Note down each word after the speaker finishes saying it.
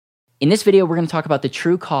In this video, we're going to talk about the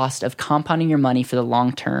true cost of compounding your money for the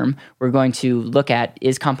long term. We're going to look at,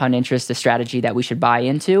 is compound interest a strategy that we should buy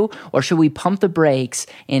into, or should we pump the brakes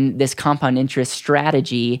in this compound interest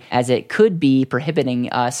strategy as it could be prohibiting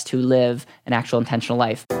us to live an actual intentional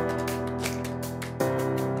life?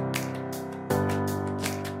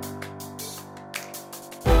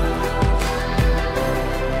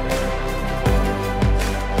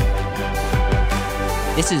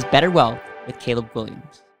 This is Better Wealth with Caleb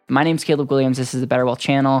Williams. My name is Caleb Williams. This is the Better Wealth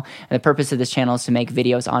channel, and the purpose of this channel is to make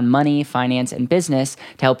videos on money, finance, and business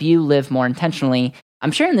to help you live more intentionally.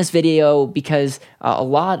 I'm sharing this video because a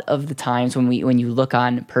lot of the times when you look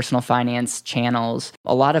on personal finance channels,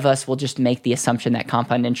 a lot of us will just make the assumption that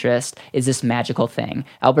compound interest is this magical thing.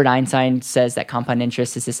 Albert Einstein says that compound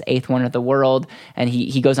interest is this eighth wonder of the world, and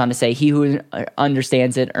he goes on to say, he who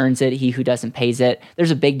understands it earns it, he who doesn't pays it.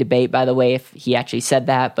 There's a big debate, by the way, if he actually said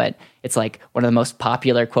that, but it's like one of the most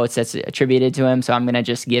popular quotes that's attributed to him, so I'm going to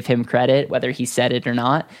just give him credit, whether he said it or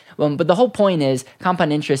not. But the whole point is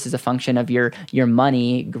compound interest is a function of your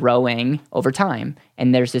money growing over time.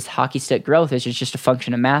 And there's this hockey stick growth, which is just a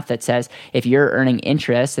function of math that says if you're earning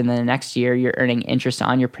interest and then the next year you're earning interest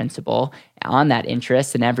on your principal, on that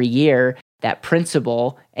interest, and every year that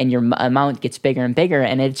principal and your amount gets bigger and bigger,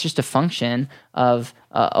 and it's just a function of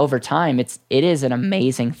over time. It is an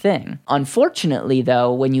amazing thing. Unfortunately,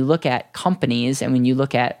 though, when you look at companies and when you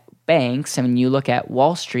look at banks and when you look at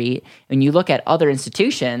Wall Street and you look at other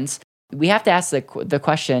institutions, we have to ask the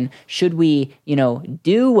question: should we,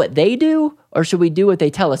 do what they do, or should we do what they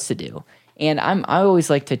tell us to do? And I always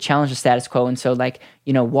like to challenge the status quo, and so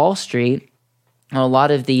Wall Street. A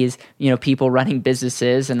lot of these, people running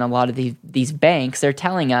businesses and a lot of these banks, they're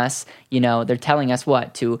telling us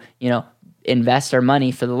what to, invest our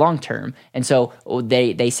money for the long term. And so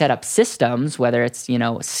they set up systems, whether it's,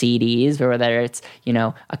 CDs or whether it's,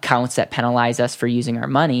 accounts that penalize us for using our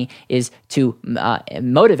money, is to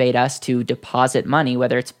motivate us to deposit money,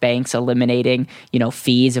 whether it's banks eliminating,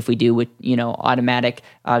 fees if we do with, automatic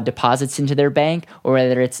deposits into their bank, or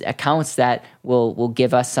whether it's accounts that will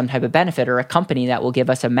give us some type of benefit, or a company that will give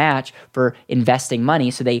us a match for investing money.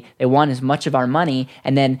 So they want as much of our money,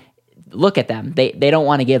 and then look at them. They don't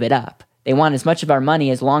want to give it up. They want as much of our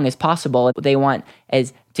money as long as possible. They want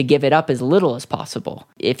to give it up as little as possible.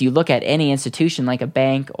 If you look at any institution like a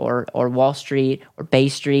bank or Wall Street or Bay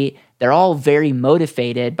Street, they're all very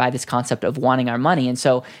motivated by this concept of wanting our money. And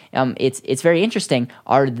so it's very interesting.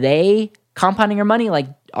 Are they compounding our money? Like,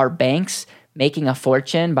 are banks making a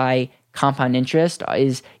fortune by compound interest?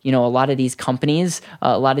 Is, a lot of these companies,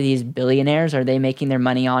 a lot of these billionaires, are they making their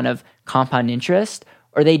money on of compound interest?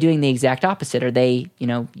 Or are they doing the exact opposite? Are they,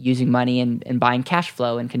 using money and buying cash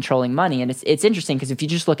flow and controlling money? And it's interesting because if you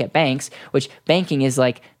just look at banks, which banking is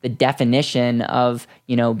like the definition of,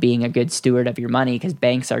 being a good steward of your money, because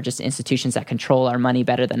banks are just institutions that control our money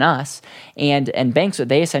better than us. And banks,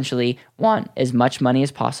 they essentially want as much money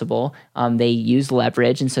as possible. They use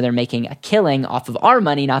leverage, and so they're making a killing off of our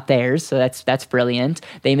money, not theirs. So that's brilliant.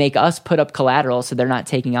 They make us put up collateral, so they're not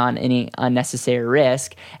taking on any unnecessary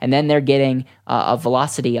risk. And then they're getting a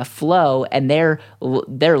velocity, a flow, and their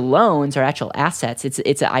loans are actual assets.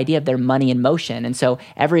 It's an idea of their money in motion. And so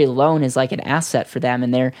every loan is like an asset for them,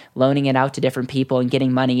 and they're loaning it out to different people and getting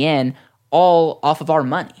money in, all off of our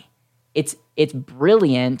money. It's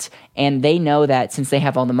brilliant, and they know that since they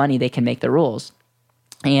have all the money, they can make the rules.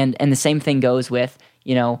 And the same thing goes with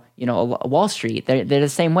Wall Street. They're the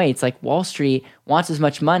same way. It's like Wall Street wants as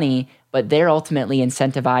much money, but they're ultimately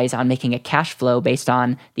incentivized on making a cash flow based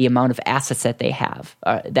on the amount of assets that they have,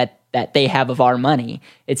 that they have of our money.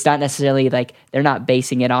 It's not necessarily like they're not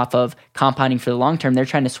basing it off of compounding for the long term. They're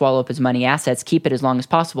trying to swallow up as many assets, keep it as long as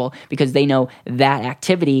possible, because they know that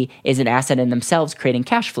activity is an asset in themselves, creating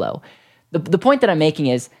cash flow. The point that I'm making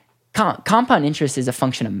is compound interest is a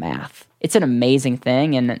function of math. It's an amazing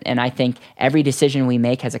thing, and I think every decision we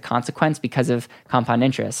make has a consequence because of compound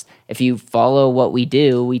interest. If you follow what we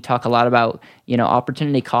do, we talk a lot about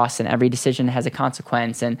opportunity costs, and every decision has a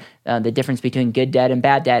consequence, and the difference between good debt and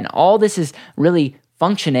bad debt, and all this is really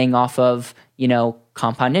functioning off of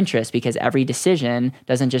compound interest, because every decision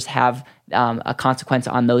doesn't just have a consequence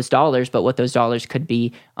on those dollars, but what those dollars could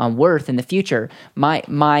be worth in the future.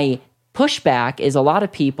 My pushback is a lot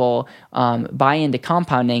of people buy into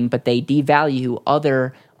compounding, but they devalue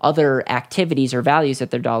other activities or values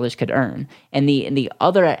that their dollars could earn. And the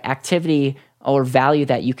other activity or value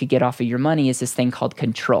that you could get off of your money is this thing called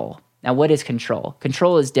control. Now, what is control?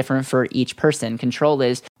 Control is different for each person. Control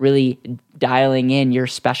is really dialing in your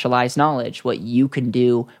specialized knowledge, what you can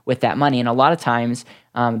do with that money. And a lot of times,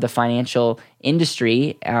 the financial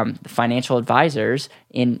industry, the financial advisors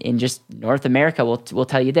in just North America will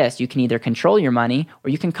tell you this: you can either control your money or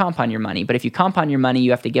you can compound your money. But if you compound your money, you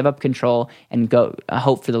have to give up control and go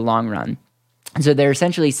hope for the long run. And so they're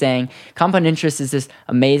essentially saying compound interest is this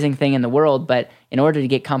amazing thing in the world, but in order to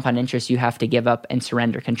get compound interest, you have to give up and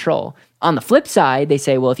surrender control. On the flip side, they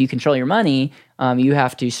say, well, if you control your money, you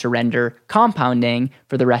have to surrender compounding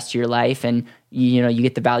for the rest of your life, and you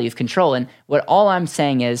get the value of control. And what all I'm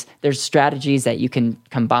saying is there's strategies that you can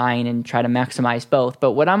combine and try to maximize both.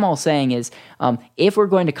 But what I'm all saying is if we're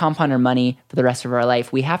going to compound our money for the rest of our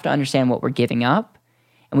life, we have to understand what we're giving up.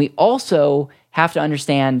 And we also have to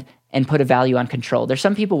understand and put a value on control. There's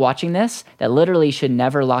some people watching this that literally should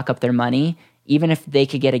never lock up their money, even if they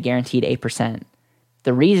could get a guaranteed 8%.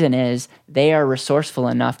 The reason is they are resourceful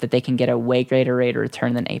enough that they can get a way greater rate of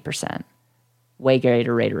return than 8%. Way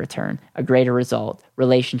greater rate of return, a greater result,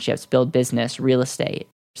 relationships, build business, real estate.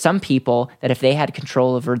 Some people that if they had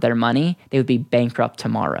control over their money, they would be bankrupt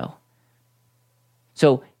tomorrow.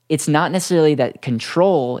 So it's not necessarily that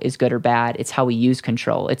control is good or bad. It's how we use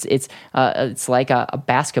control. It's like a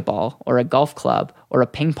basketball or a golf club or a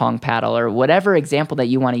ping pong paddle or whatever example that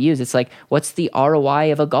you want to use. It's like, what's the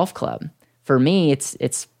ROI of a golf club? For me,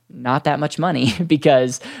 it's not that much money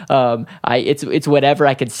because it's whatever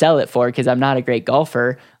I could sell it for because I'm not a great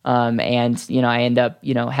golfer. And I end up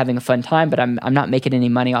having a fun time, but I'm not making any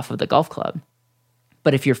money off of the golf club.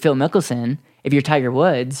 But if you're Phil Mickelson, if you're Tiger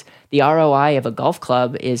Woods, the ROI of a golf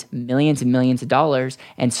club is millions and millions of dollars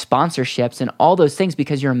and sponsorships and all those things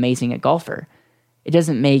because you're amazing at golfer. It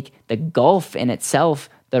doesn't make the golf in itself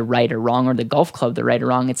the right or wrong or the golf club the right or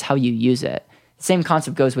wrong. It's how you use it. The same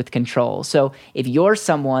concept goes with control. So if you're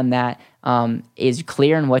someone that is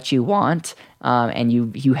clear in what you want, and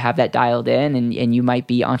you have that dialed in, and you might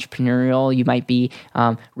be entrepreneurial, you might be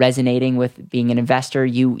resonating with being an investor,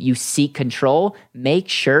 you seek control, make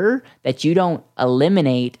sure that you don't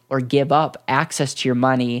eliminate or give up access to your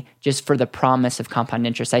money just for the promise of compound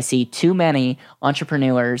interest. I see too many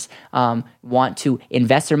entrepreneurs want to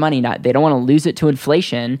invest their money, they don't want to lose it to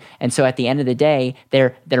inflation, and so at the end of the day,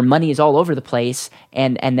 their money is all over the place,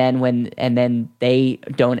 and then they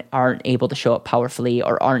aren't able to show up powerfully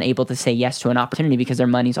or aren't able to say yes to an opportunity because their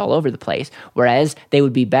money's all over the place. Whereas they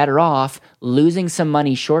would be better off losing some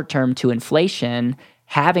money short term to inflation,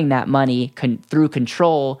 having that money through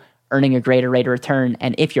control, earning a greater rate of return.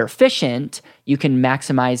 And if you're efficient, you can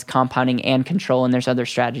maximize compounding and control, and there's other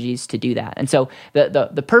strategies to do that. And so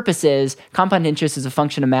the purpose is compound interest is a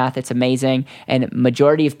function of math. It's amazing. And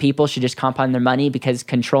majority of people should just compound their money because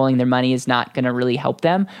controlling their money is not going to really help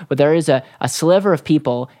them. But there is a sliver of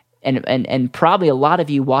people and probably a lot of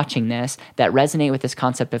you watching this that resonate with this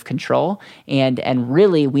concept of control. And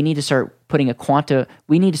really we need to start quantifying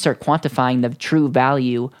the true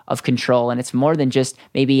value of control. And it's more than just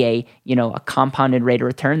maybe a compounded rate of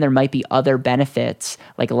return. There might be other benefits,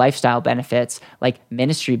 like lifestyle benefits, like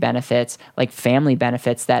ministry benefits, like family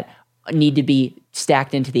benefits that need to be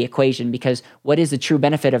stacked into the equation. Because what is the true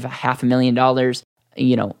benefit of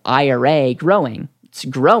 $500,000, IRA growing? It's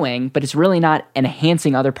growing, but it's really not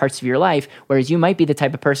enhancing other parts of your life. Whereas you might be the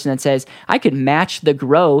type of person that says, I could match the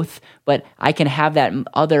growth, but I can have that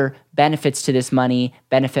other benefits to this money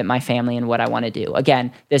benefit my family and what I want to do.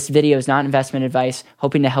 Again, this video is not investment advice,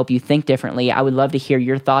 hoping to help you think differently. I would love to hear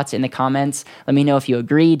your thoughts in the comments. Let me know if you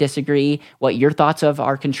agree, disagree, what your thoughts of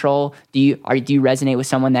our control. Do you resonate with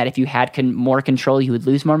someone that if you had more control, you would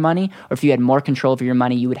lose more money? Or if you had more control over your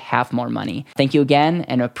money, you would have more money? Thank you again,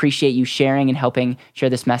 and appreciate you sharing and helping share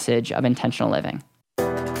this message of intentional living.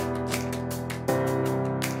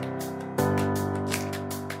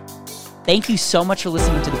 Thank you so much for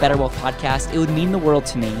listening to the Better Wealth Podcast. It would mean the world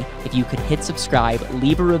to me if you could hit subscribe,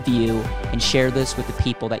 leave a review, and share this with the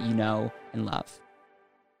people that you know and love.